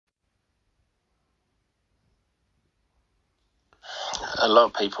a lot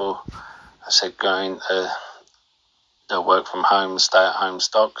of people, I said, going they'll work from home, stay-at-home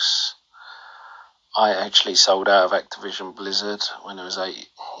stocks. I actually sold out of Activision Blizzard when it was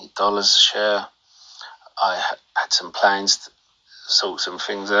 $80 a share. I had some plans to sort some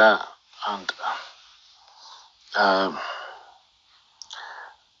things out, and I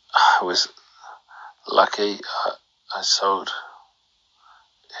was lucky. I sold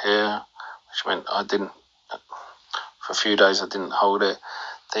here, which meant I didn't, for a few days I didn't hold it.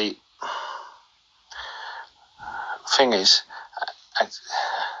 The thing is,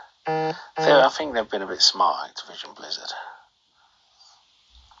 I think they've been a bit smart, Activision Blizzard.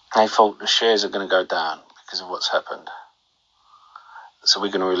 They thought the shares are going to go down because of what's happened. So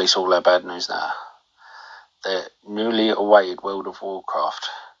we're going to release all our bad news now. The newly awaited World of Warcraft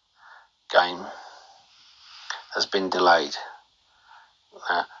game has been delayed.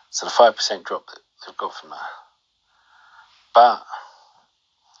 So the 5% drop that they've got from that. But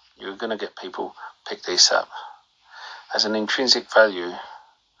you're going to get people pick this up. Has an intrinsic value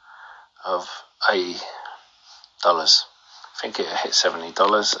of $80. I think it hit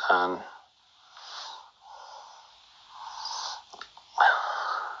 $70, and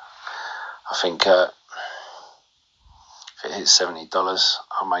I think if it hits $70,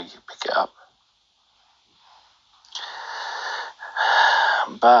 I may pick it up.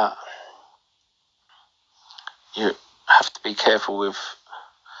 But you have to be careful with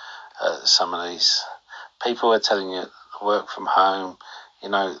some of these. People are telling you to work from home,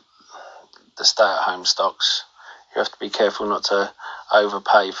 the stay-at-home stocks. You have to be careful not to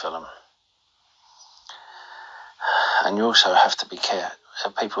overpay for them. And you also have to be careful.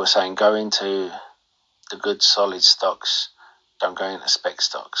 People are saying go into the good solid stocks, don't go into spec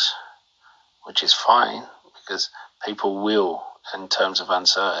stocks, which is fine because people will, in terms of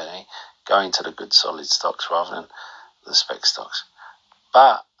uncertainty, go into the good solid stocks rather than the spec stocks.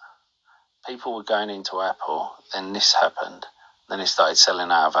 But people were going into Apple, then this happened, then they started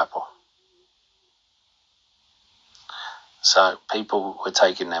selling out of Apple. So people were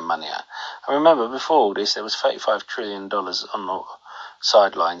taking their money out. I remember before all this, there was $35 trillion on the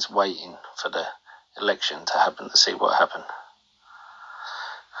sidelines waiting for the election to happen to see what happened.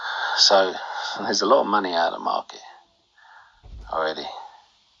 So there's a lot of money out of the market already.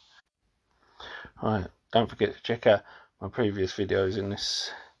 Alright, don't forget to check out my previous videos in this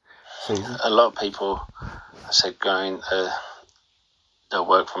season. A lot of people, I said, going they'll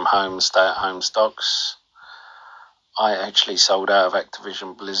work from home, stay-at-home stocks. I actually sold out of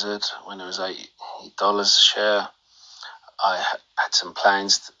Activision Blizzard when it was $80 a share. I had some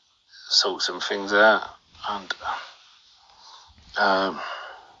plans to sort some things out, and I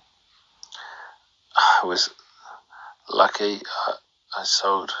was lucky. I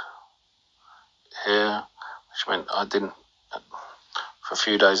sold here, which meant I didn't, for a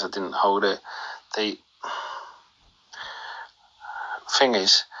few days I didn't hold it. The thing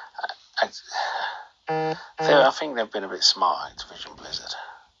is, I think they've been a bit smart, Activision Blizzard.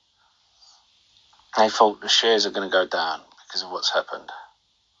 They thought the shares are going to go down because of what's happened.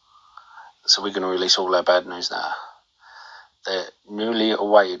 So we're going to release all our bad news now. The newly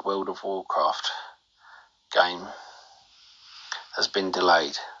awaited World of Warcraft game has been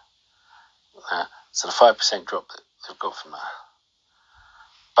delayed. So the 5% drop that they've got from that.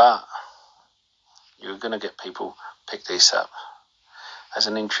 But you're going to get people pick this up. Has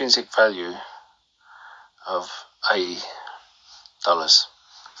an intrinsic value of $80. I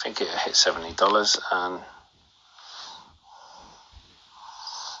think it hit $70, and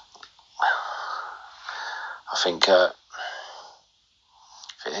I think if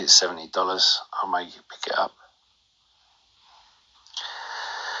it hits $70, I may pick it up.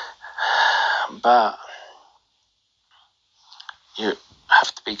 But you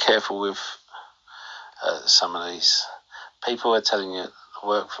have to be careful with some of these. People are telling you to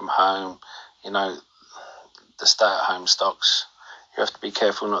work from home, the stay-at-home stocks. You have to be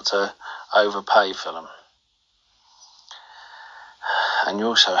careful not to overpay for them. And you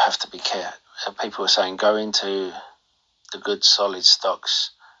also have to be careful. People are saying go into the good solid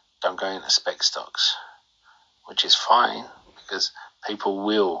stocks, don't go into spec stocks, which is fine because people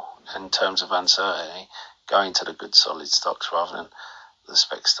will, in terms of uncertainty, go into the good solid stocks rather than the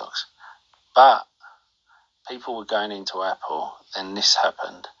spec stocks. But people were going into Apple, then this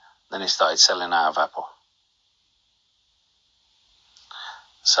happened, then they started selling out of Apple.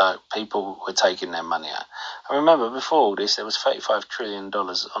 So people were taking their money out. I remember before all this, there was $35 trillion on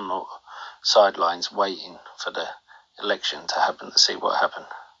the sidelines waiting for the election to happen to see what happened.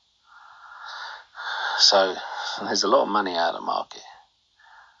 So there's a lot of money out of the market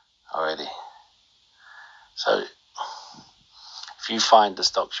already. So if you find the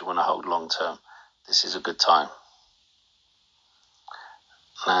stocks you want to hold long term, this is a good time.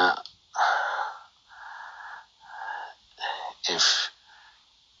 Now, if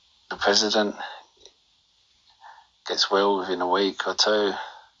the president gets well within a week or two,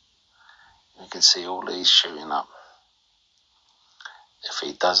 you can see all these shooting up. If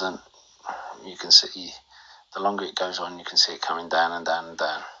he doesn't, you can see, the longer it goes on, you can see it coming down and down and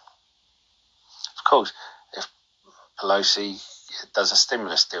down. Of course, if Pelosi does a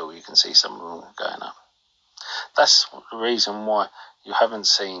stimulus deal, you can see some of them going up. That's the reason why you haven't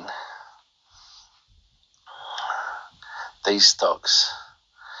seen these stocks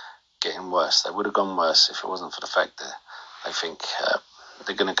getting worse. They would have gone worse if it wasn't for the fact that they think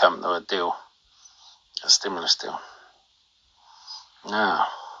they're going to come to a deal, a stimulus deal. Now,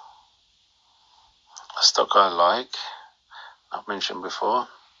 a stock I like, I've mentioned before,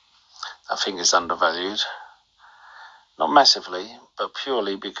 I think is undervalued. Not massively, but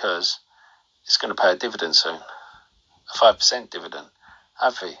purely because it's going to pay a dividend soon. A 5% dividend.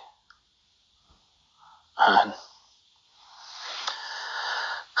 AbbVie. And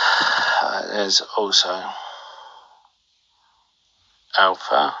there's also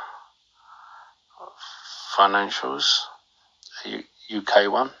Alpha Financials, a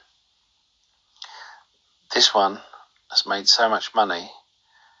UK one. This one has made so much money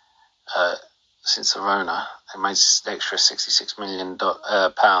since the Rona. It made an extra £66 million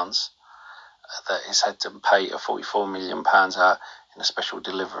pounds that it's had to pay a £44 million out in a special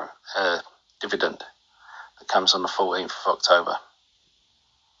dividend that comes on the 14th of October.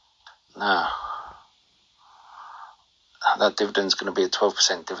 Now, that dividend's going to be a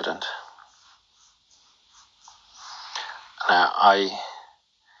 12% dividend. Now, I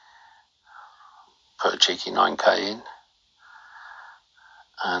put a cheeky 9k in,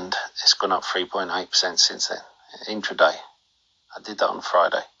 and it's gone up 3.8% since then, intraday. I did that on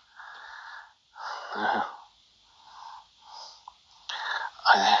Friday.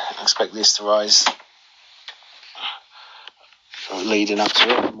 I expect this to rise leading up to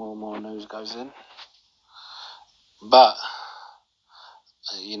it. More and more news goes in. But,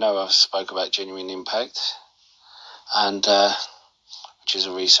 I spoke about Genuine Impact, and which is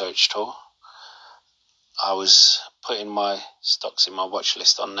a research tool. I was putting my stocks in my watch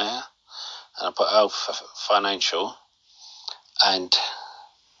list on there, and I put Alpha Financial, and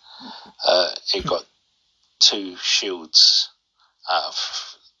it got 2 shields out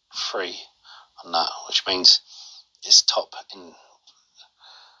of 3 on that, which means it's top in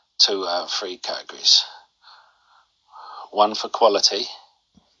 2 out of 3 categories. 1 for quality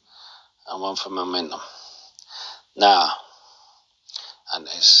and 1 for momentum. Now, and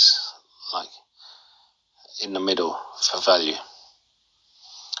it's like in the middle for value.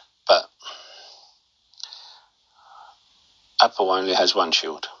 But Apple only has 1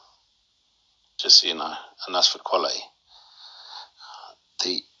 shield, just so you know, and that's for quality.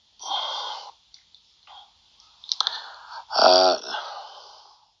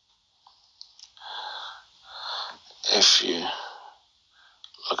 If you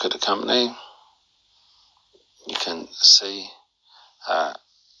look at the company, you can see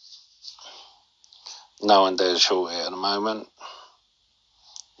no one dares short it at the moment.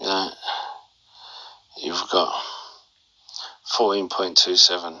 You've got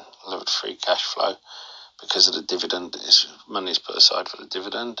 14.27 levered free cash flow because of the dividend. Money's put aside for the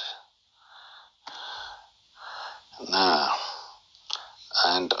dividend. Now,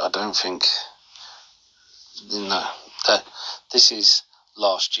 and I don't think, that this is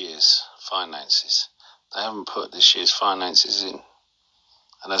last year's finances. They haven't put this year's finances in.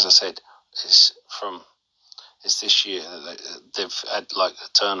 And as I said, it's this year that they've had like a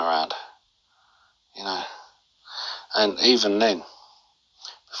turnaround, And even then,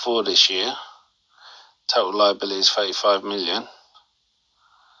 before this year, total liabilities 35 million,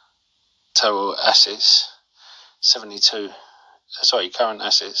 total assets current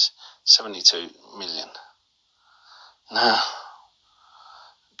assets 72 million. Now,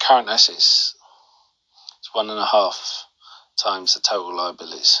 current assets is 1.5 times the total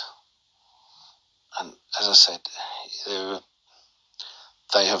liabilities. And as I said,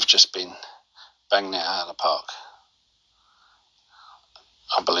 they have just been banging it out of the park.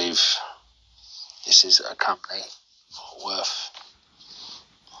 I believe this is a company worth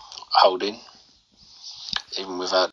holding, even without